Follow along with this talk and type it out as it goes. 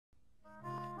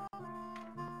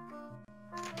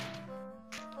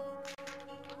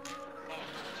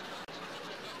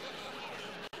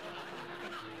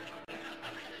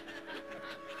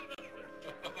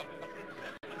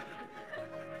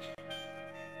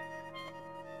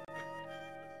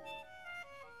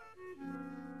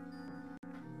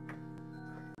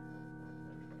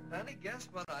Honey, guess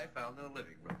what I found in the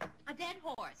living room? A dead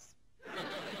horse.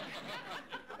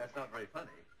 That's not very funny.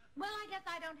 Well, I guess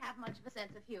I don't have much of a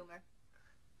sense of humor.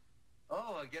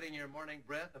 Oh, getting your morning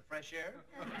breath of fresh air?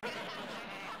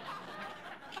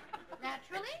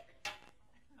 Naturally.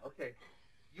 Okay.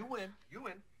 You win. You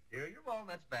win. Here are your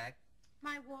walnuts back.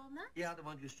 My walnuts? Yeah, the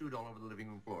ones you strewed all over the living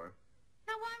room floor.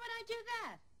 Now, why would I do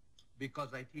that?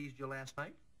 Because I teased you last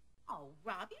night? Oh,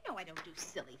 Rob, you know I don't do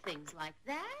silly things like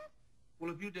that.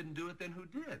 Well, if you didn't do it, then who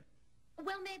did?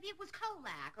 Well, maybe it was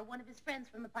Kolak or one of his friends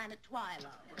from the planet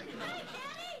Twilo. Hi,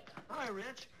 Daddy! Hi,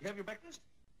 Rich. You have your breakfast?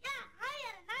 Yeah, I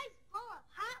had a nice bowl of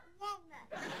hot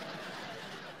walnuts.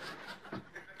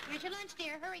 Here's your lunch,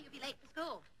 dear. Hurry, you'll be late for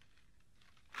school.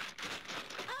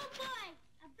 Oh, boy,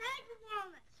 a bag of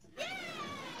walnuts. Yay!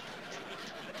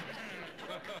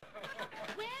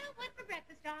 Well, what for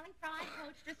breakfast, darling? Fried,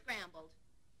 poached, or scrambled?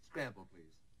 Scrambled,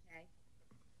 please. Okay.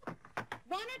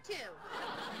 One or two?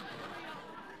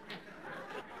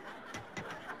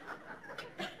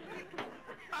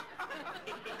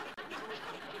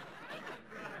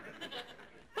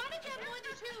 Why don't you have more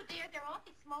than two, dear? They're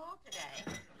awfully small today.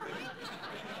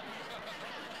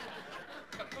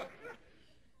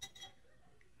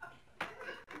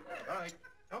 All right.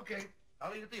 Okay.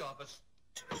 I'll eat at the office.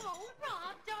 Oh,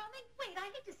 Rob, darling, wait.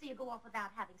 I hate to see you go off without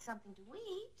having something to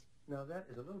eat. Now, that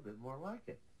is a little bit more like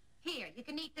it. Here, you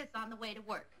can eat this on the way to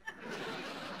work.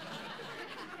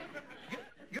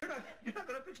 You're not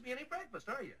going to fix me any breakfast,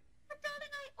 are you? But,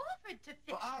 darling, I offered to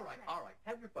fix Well, all right, it. all right.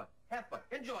 Have your fun. Have fun.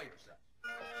 Enjoy yourself.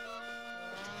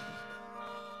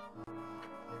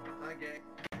 Hi, gang.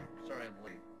 Sorry I'm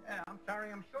late. Yeah, I'm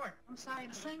sorry I'm short. I'm sorry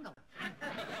I'm single. Hey,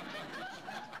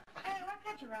 what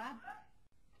got you, Rob?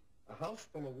 A house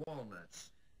full of walnuts.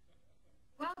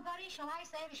 Well, buddy, shall I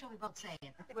say it or shall we both say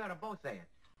it? I think we ought to both say it.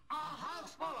 A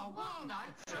house full of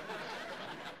walnuts?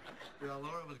 Well,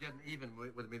 Laura was getting even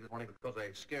with me this morning because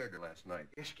I scared her last night.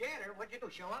 You scared her? What'd you do,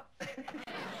 show up?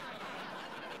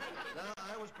 No,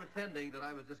 I was pretending that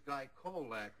I was this guy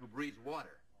Kolak who breathes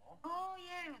water. Oh,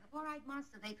 yeah, the four-eyed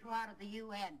monster they threw out of the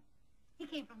UN. He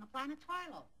came from the planet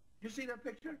Twilo. You see that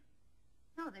picture?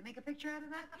 No, they make a picture out of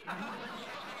that?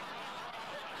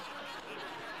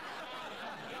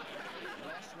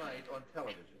 Last night on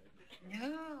television.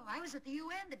 No, I was at the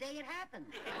UN the day it happened.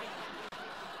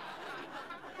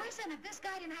 Listen, if this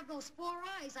guy didn't have those four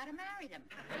eyes, I'd have married him.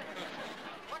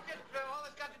 What's it, all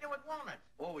this got to do with walnuts?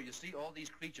 Oh, well, you see, all these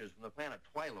creatures from the planet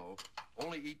Twilo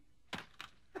only eat...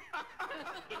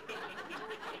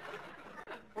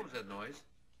 What was that noise?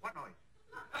 What noise?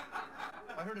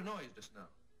 I heard a noise just now.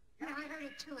 Yeah, I heard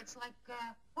it too. It's like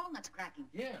walnuts cracking.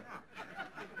 Yeah.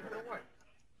 What?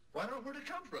 Well, I don't know where'd it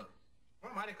come from.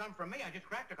 Well, it might have come from me. I just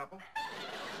cracked a couple.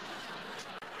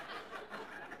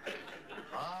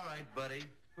 All right, buddy.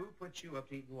 Who put you up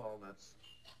to eating walnuts?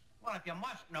 Well, if you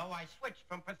must know, I switched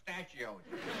from pistachios.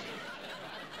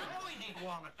 Always eat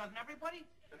walnuts, doesn't everybody?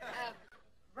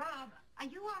 Rob, are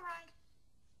you all right?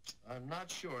 I'm not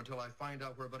sure until I find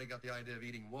out where Buddy got the idea of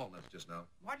eating walnuts just now.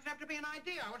 Why does it have to be an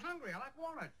idea? I was hungry. I like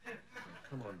walnuts.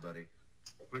 Come on, Buddy.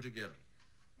 Where'd you get them?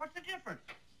 What's the difference?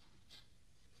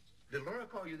 Did Laura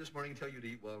call you this morning and tell you to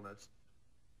eat walnuts?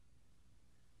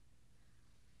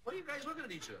 What are you guys looking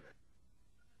at each other?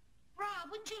 Rob,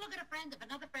 wouldn't you look at a friend if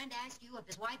another friend asked you if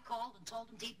his wife called and told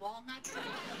him to eat walnuts?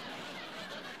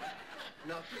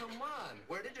 Now, come on.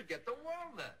 Where did you get the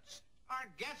walnuts? Our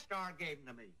guest star gave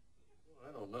them to me. Well,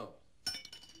 I don't know.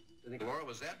 I think Laura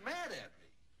was that mad at me.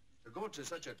 To go to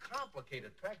such a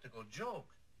complicated practical joke.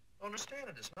 Understand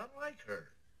it, it's not like her.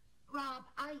 Rob,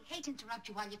 I hate to interrupt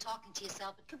you while you're talking to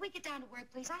yourself, but could we get down to work,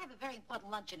 please? I have a very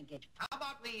important luncheon engagement. How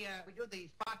about we do the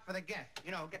spot for the guest?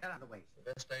 You know, get that out of the way.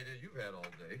 The best idea you've had all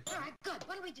day. All right, good.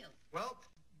 What do we do? Well...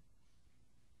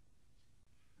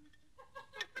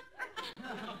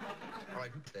 All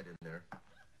right, who put that in there?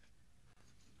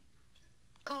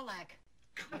 Kolak.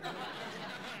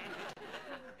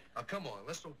 Now, come on,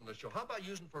 let's open the show. How about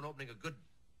using for an opening a good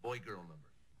boy-girl number?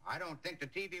 I don't think the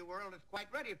TV world is quite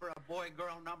ready for a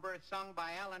boy-girl number sung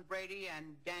by Ellen Brady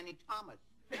and Danny Thomas.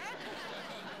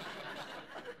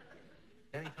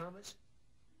 Danny Thomas?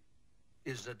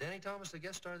 Is Danny Thomas the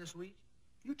guest star this week?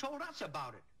 You told us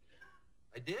about it.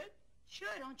 I did? Sure,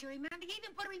 don't you remember? He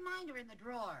even put a reminder in the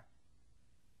drawer.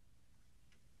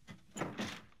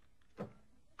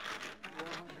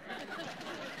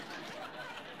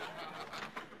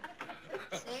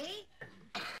 See?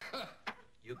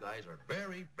 You guys are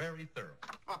very, very thorough.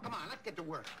 Oh, come on, let's get to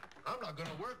work. I'm not going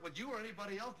to work with you or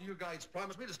anybody else. You guys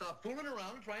promised me to stop fooling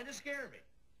around and trying to scare me.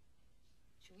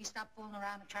 Should we stop fooling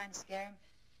around and trying to scare him?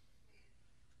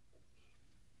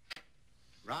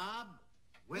 Rob,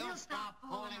 We'll stop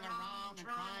fooling around and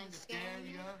trying to scare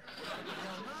you. Now,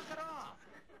 knock it off.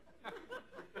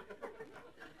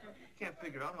 Can't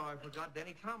figure out how I forgot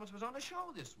Danny Thomas was on the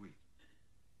show this week.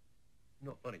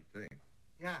 No funny thing.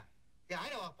 Yeah, I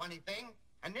know a funny thing.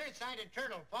 A nearsighted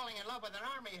turtle falling in love with an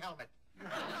army helmet. Cut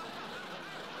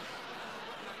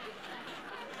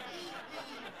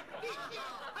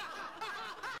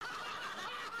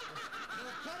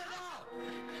it out!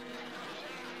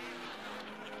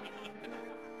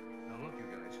 Now, look, you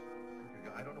guys.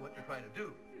 I don't know what you're trying to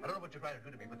do. I don't know what you're trying to do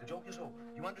to me, but the joke is over.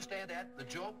 You understand that? The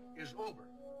joke is over.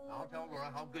 I'll tell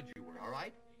Laura how good you were, all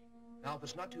right? Now, if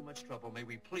it's not too much trouble, may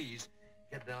we please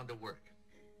get down to work.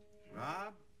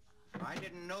 Rob, if I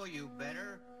didn't know you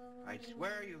better, I'd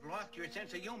swear you've lost your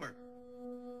sense of humor.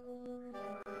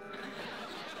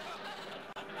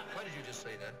 Why did you just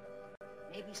say that?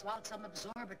 Maybe swallowed some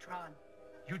absorbitron.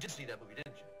 You did see that movie,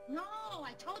 didn't you? No,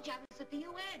 I told you I was at the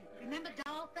UN. Remember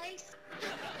Dollface?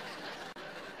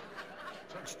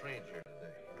 Some strange here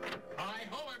today.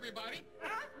 Hi-ho, everybody.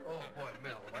 Oh, boy,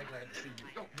 Mel, am I glad to see you.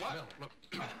 Oh, what? Mel, look,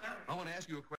 I want to ask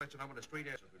you a question. I want a straight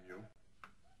answer from you.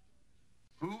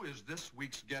 Who is this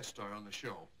week's guest star on the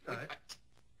show?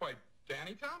 Why,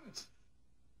 Danny Thomas.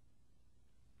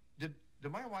 Did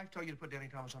my wife tell you to put Danny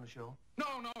Thomas on the show? No,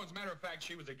 as a matter of fact,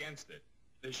 she was against it.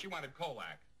 She wanted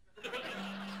Kolak. Did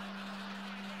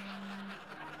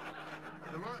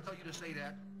Laura tell you to say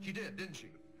that? She did, didn't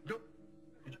she?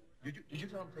 Did you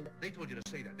tell them to say that? They told you to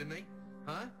say that, didn't they?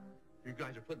 Huh? You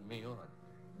guys are putting me on.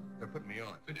 They're putting me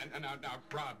on. Now,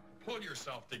 Rob, pull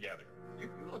yourself together. You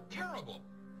look terrible.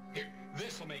 Here,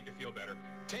 this'll make you feel better.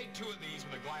 Take 2 of these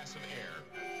with a glass of air.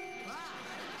 I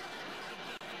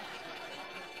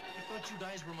thought you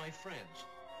guys were my friends.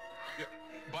 Yeah,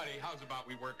 buddy, how's about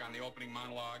we work on the opening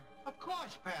monologue? Of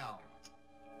course, pal.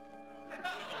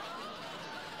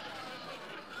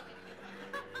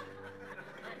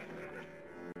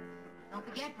 Don't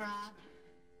forget, Rob.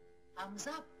 Thumbs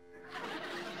up.